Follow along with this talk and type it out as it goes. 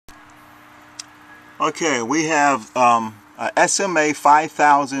Okay, we have a SMA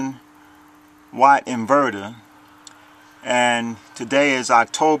 5000 watt inverter, and today is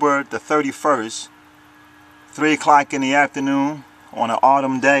October the 31st, 3 o'clock in the afternoon on an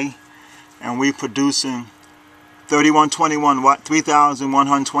autumn day, and we're producing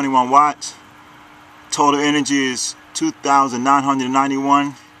 3,121 watts. Total energy is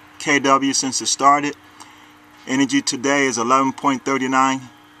 2,991 kW since it started. Energy today is 11.39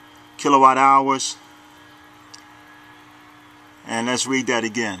 kilowatt hours. And let's read that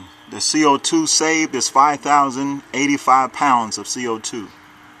again. The CO2 saved is 5,085 pounds of CO2.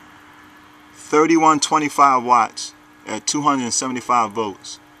 3125 watts at 275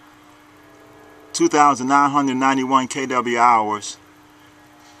 volts. 2,991 kW hours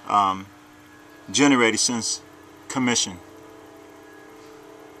generated since commission.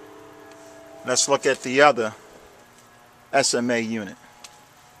 Let's look at the other SMA unit.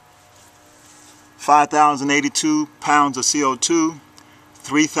 5,082 pounds of CO2,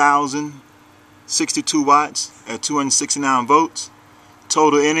 3,062 watts at 269 volts.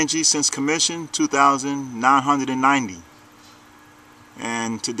 Total energy since commission 2,990.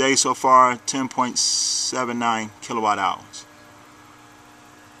 And today so far 10.79 kilowatt hours.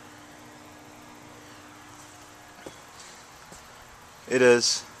 It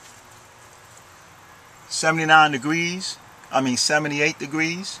is 78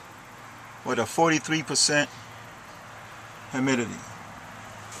 degrees with a 43% humidity.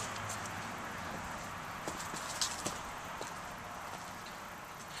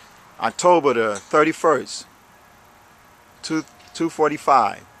 October the 31st,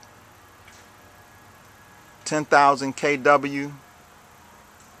 2:45, 10,000 kW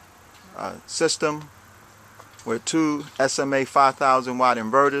system with 2 SMA 5000 watt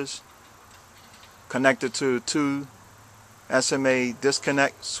inverters connected to 2 SMA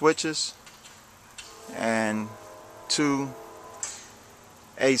disconnect switches and 2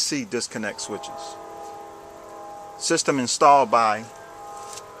 AC disconnect switches. System installed by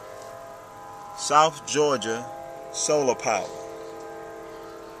South Georgia Solar Power.